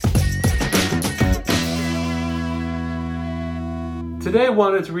Today I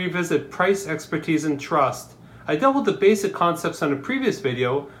wanted to revisit price, expertise, and trust. I dealt with the basic concepts on a previous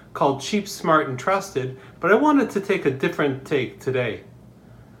video called Cheap, Smart, and Trusted, but I wanted to take a different take today.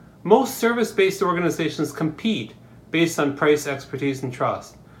 Most service-based organizations compete based on price, expertise, and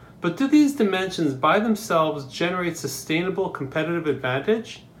trust. But do these dimensions by themselves generate sustainable competitive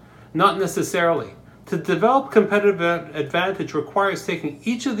advantage? Not necessarily. To develop competitive advantage requires taking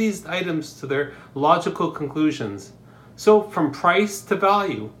each of these items to their logical conclusions. So from price to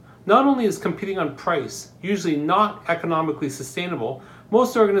value, not only is competing on price usually not economically sustainable,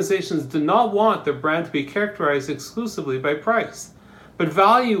 most organizations do not want their brand to be characterized exclusively by price. But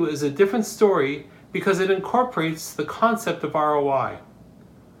value is a different story because it incorporates the concept of ROI.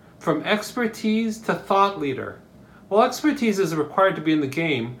 From expertise to thought leader. While expertise is required to be in the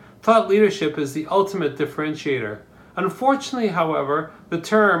game, thought leadership is the ultimate differentiator. Unfortunately, however, the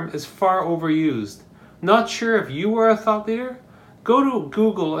term is far overused. Not sure if you are a thought leader? Go to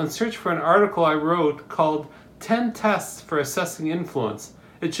Google and search for an article I wrote called 10 Tests for Assessing Influence.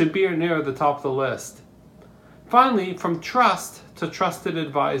 It should be near the top of the list. Finally, from trust to trusted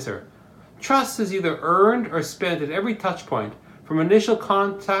advisor. Trust is either earned or spent at every touch point, from initial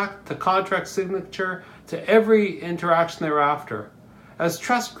contact to contract signature to every interaction thereafter. As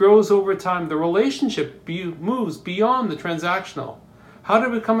trust grows over time, the relationship moves beyond the transactional. How to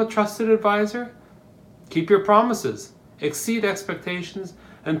become a trusted advisor? Keep your promises, exceed expectations,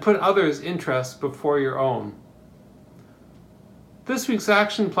 and put others' interests before your own. This week's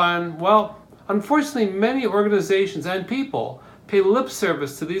action plan, well, unfortunately many organizations and people pay lip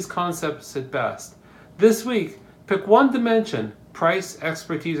service to these concepts at best. This week, pick one dimension, price,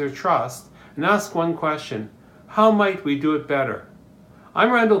 expertise, or trust, and ask one question: how might we do it better?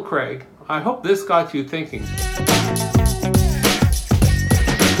 I'm Randall Craig. I hope this got you thinking.